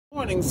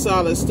Morning,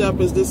 Solid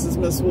Steppers. This is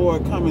Miss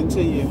Ward coming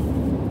to you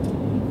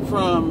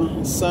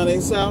from sunny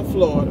South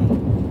Florida.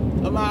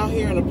 I'm out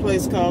here in a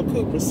place called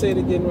Cooper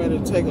City getting ready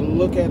to take a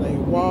look at a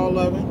wall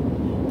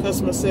oven.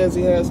 Customer says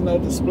he has no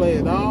display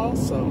at all,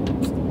 so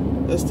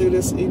let's do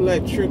this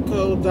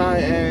electrical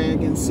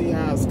diag and see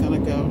how it's gonna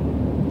go.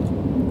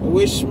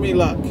 Wish me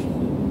luck.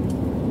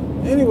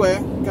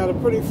 Anyway, got a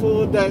pretty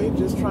full day,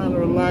 just trying to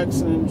relax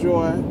and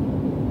enjoy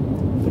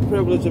the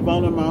privilege of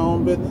owning my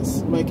own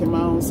business, making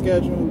my own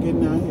schedule, and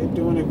getting out here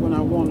doing it when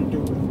I want to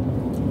do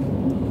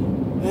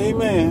it.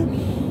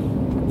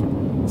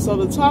 Amen. So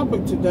the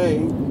topic today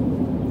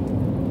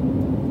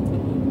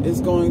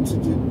is going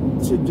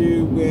to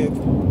do with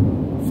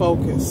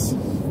focus.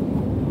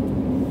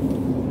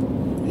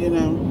 You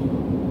know,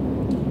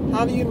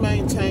 how do you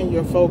maintain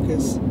your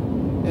focus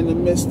in the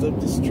midst of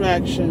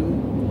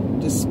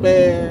distraction,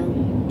 despair,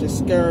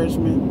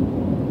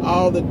 discouragement,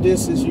 all the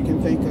disses you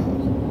can think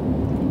of?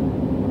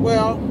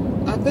 Well,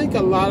 I think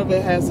a lot of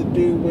it has to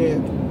do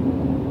with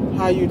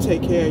how you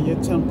take care of your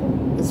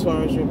temple, as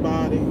far as your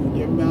body,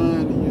 your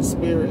mind, and your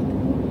spirit.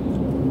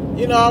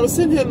 You know, I was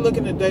sitting here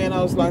looking today and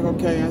I was like,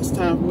 okay, it's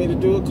time for me to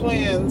do a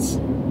cleanse,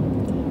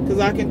 because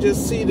I can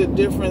just see the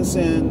difference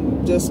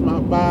in just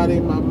my body,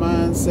 my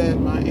mindset,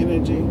 my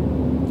energy.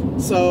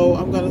 So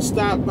I'm going to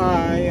stop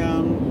by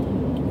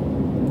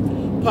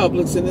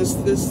Publix, and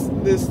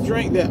this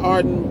drink that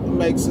Arden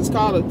makes, it's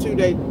called a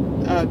 2-day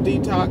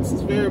detox.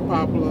 It's very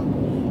popular.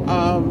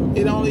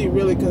 It only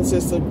really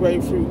consists of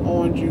grapefruit,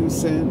 orange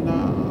juice, and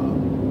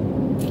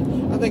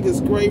I think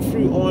it's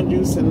grapefruit, orange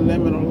juice, and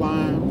lemon or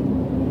lime.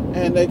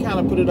 And they kind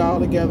of put it all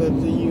together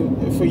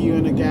for you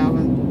in a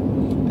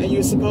gallon. And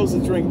you're supposed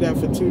to drink that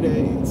for 2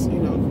 days, you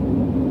know,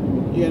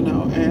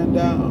 and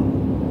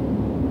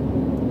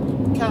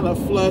kind of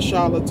flush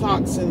all the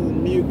toxins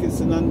and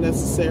mucus and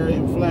unnecessary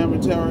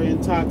inflammatory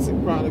and toxic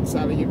products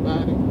out of your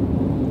body.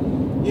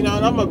 You know,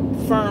 and I'm a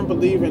firm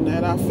believer in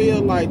that. I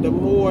feel like the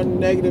more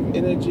negative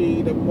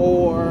energy, the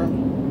more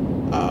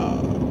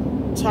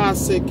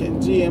toxic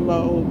and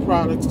GMO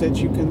products that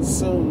you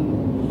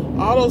consume,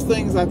 all those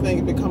things, I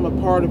think, become a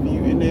part of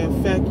you, and they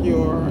affect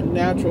your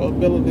natural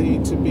ability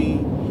to be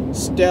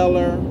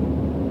stellar,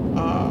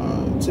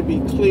 to be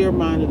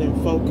clear-minded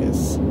and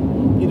focused.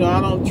 You know, I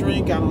don't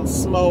drink, I don't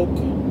smoke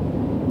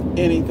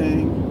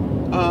anything,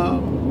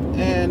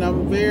 and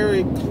I'm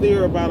very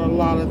clear about a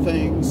lot of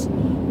things.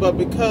 But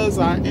because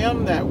I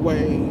am that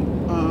way,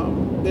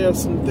 there are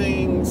some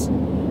things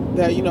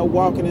that, you know,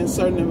 walking in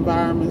certain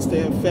environments,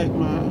 they affect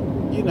my,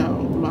 you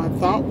know, my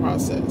thought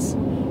process.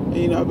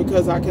 You know,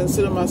 because I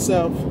consider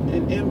myself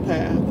an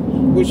empath,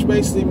 which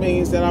basically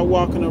means that I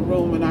walk in a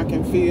room and I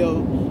can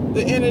feel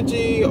the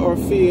energy or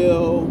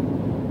feel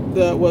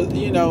the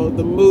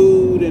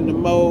mood and the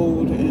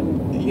mode, and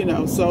you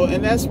know, so,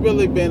 and that's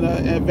really been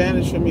an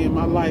advantage for me in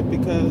my life,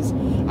 because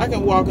I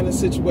can walk into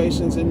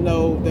situations and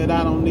know that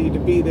I don't need to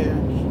be there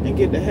and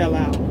get the hell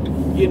out.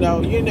 You know,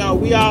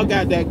 we all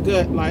got that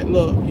gut, like,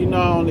 look, you know,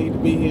 I don't need to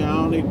be here, I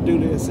don't need to do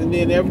this. And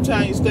then every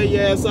time you stay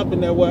your ass up in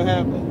there, what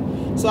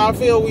happened? So I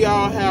feel we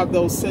all have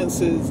those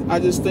senses. I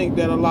just think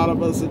that a lot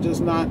of us are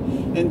just not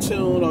in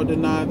tune or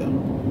deny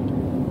them.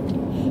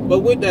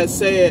 But with that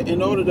said,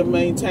 in order to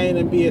maintain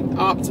and be at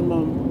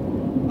optimum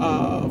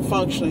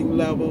functioning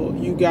level,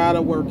 you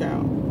gotta work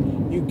out.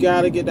 You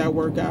gotta get that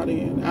workout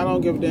in. I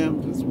don't give a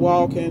damn if it's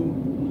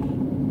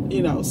walking,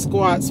 you know,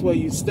 squats where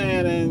you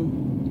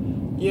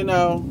standing, you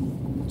know,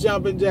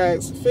 jumping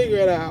jacks, figure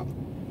it out.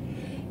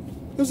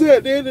 Because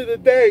at the end of the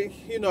day,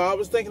 you know, I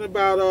was thinking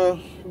about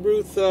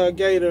Ruth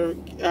Bader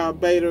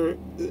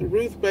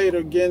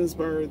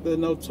Ginsburg, the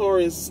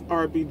notorious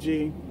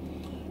RBG.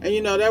 And,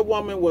 you know, that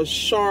woman was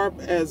sharp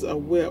as a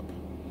whip.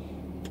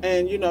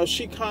 And, you know,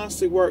 she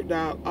constantly worked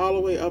out all the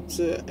way up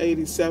to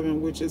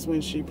 87, which is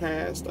when she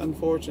passed,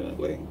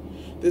 unfortunately,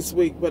 this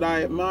week. But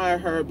I admire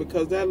her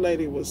because that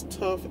lady was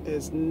tough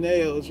as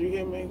nails. You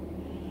hear me?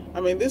 I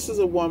mean, this is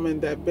a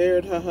woman that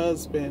buried her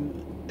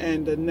husband,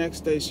 and the next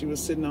day she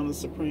was sitting on the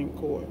Supreme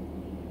Court.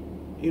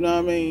 You know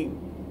what I mean?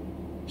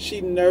 She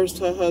nursed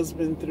her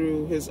husband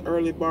through his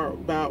early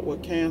bout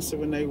with cancer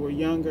when they were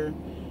younger.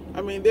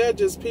 I mean, there are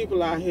just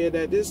people out here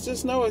that there's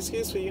just no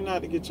excuse for you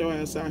not to get your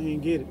ass out here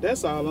and get it.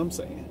 That's all I'm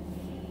saying.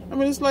 I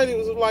mean, this lady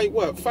was like,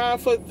 what,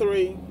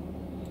 5'3",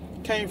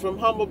 came from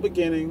humble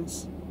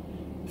beginnings,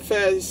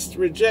 faced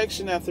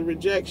rejection after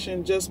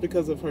rejection just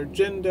because of her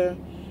gender.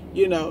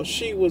 You know,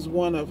 she was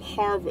one of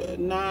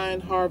 9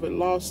 Harvard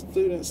law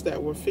students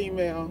that were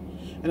female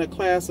in a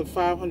class of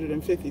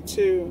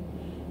 552.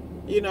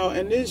 You know,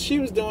 and she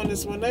was doing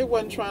this when they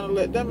wasn't trying to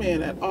let them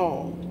in at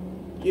all.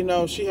 You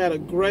know, she had a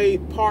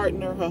great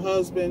partner. Her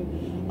husband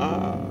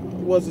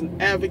was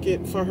an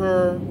advocate for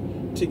her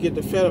to get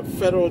the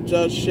federal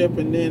judgeship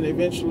and then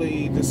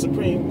eventually the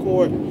Supreme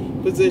Court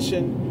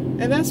position.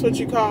 And that's what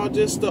you call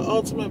just the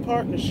ultimate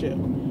partnership.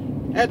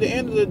 At the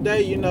end of the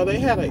day, you know, they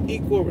had an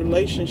equal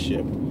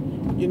relationship.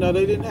 You know,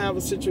 they didn't have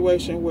a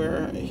situation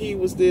where he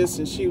was this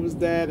and she was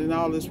that and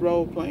all this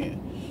role playing.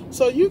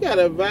 So you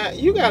gotta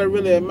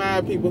really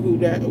admire people who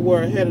that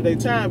were ahead of their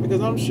time, because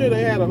I'm sure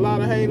they had a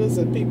lot of haters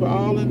and people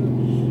all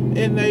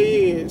in their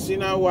ears, you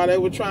know, while they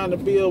were trying to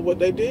build what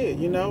they did,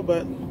 you know.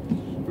 But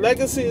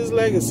legacy is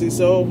legacy.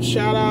 So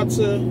shout out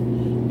to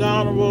the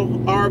Honorable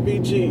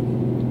RBG.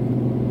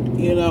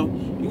 You know,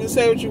 you can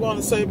say what you want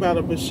to say about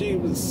her, but she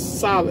was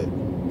solid,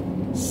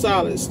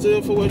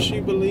 stood for what she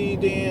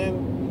believed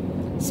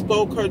in,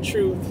 spoke her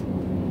truth.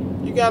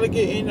 You got to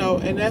get, you know,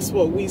 and that's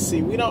what we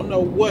see. We don't know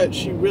what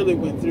she really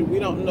went through. We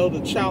don't know the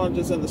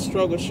challenges and the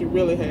struggles she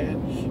really had.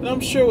 And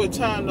I'm sure with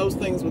time those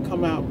things would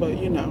come out. But,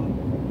 you know,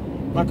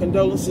 my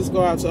condolences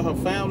go out to her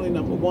family,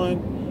 number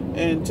one,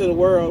 and to the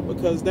world,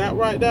 because that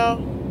right now,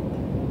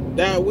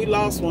 that we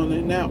lost one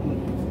in that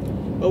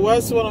one. But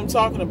that's what I'm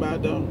talking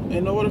about, though.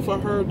 In order for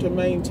her to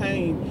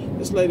maintain,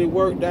 this lady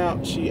worked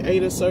out. She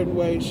ate a certain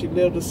way. She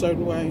lived a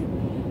certain way,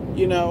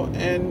 you know,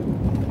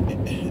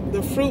 and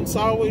the fruits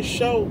always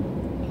show.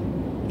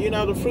 You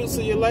know, the fruits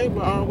of your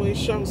labor always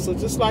show. So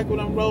just like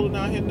when I'm rolling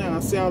out here now, I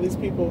see all these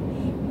people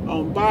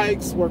on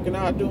bikes, working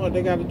out, doing what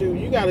they got to do.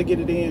 You got to get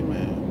it in,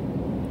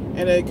 man.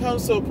 And it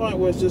comes to a point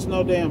where it's just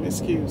no damn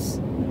excuse.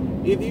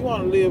 Either you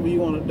want to live or you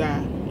want to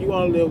die. You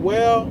want to live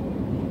well,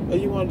 or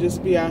you want to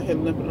just be out here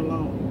limping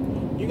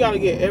along. You got to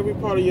get every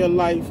part of your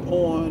life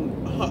on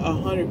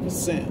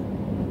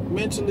 100%.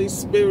 Mentally,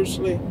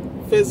 spiritually,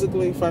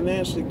 physically,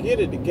 financially. Get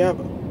it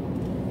together.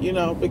 You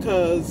know,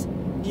 because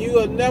you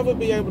will never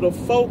be able to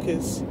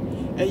focus,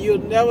 and you'll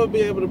never be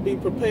able to be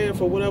prepared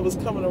for whatever's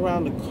coming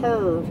around the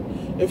curve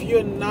if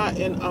you're not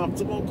in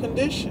optimal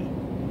condition.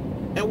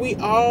 And we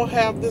all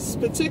have this,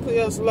 particularly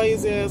us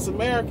lazy ass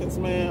Americans,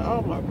 man.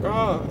 Oh my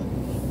God.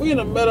 We're in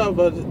the middle of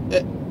a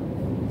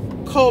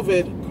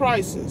COVID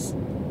crisis,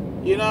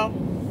 you know?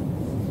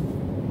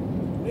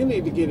 We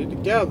need to get it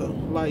together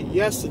like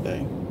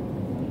yesterday.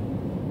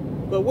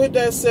 But with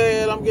that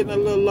said, I'm getting a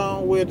little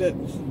long with it.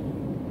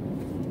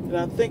 And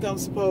I think I'm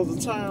supposed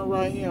to turn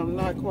right here. I'm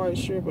not quite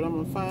sure, but I'm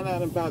going to find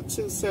out in about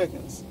 2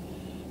 seconds.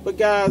 But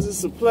guys,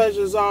 it's a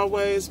pleasure as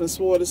always. Miss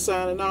Ward is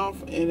signing off.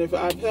 And if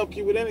I've helped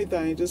you with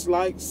anything, just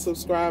like,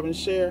 subscribe, and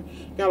share.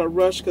 Got to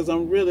rush because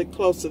I'm really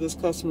close to this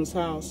customer's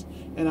house,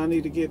 and I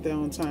need to get there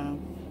on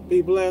time.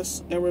 Be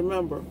blessed, and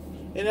remember,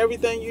 in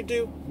everything you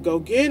do, go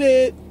get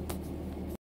it.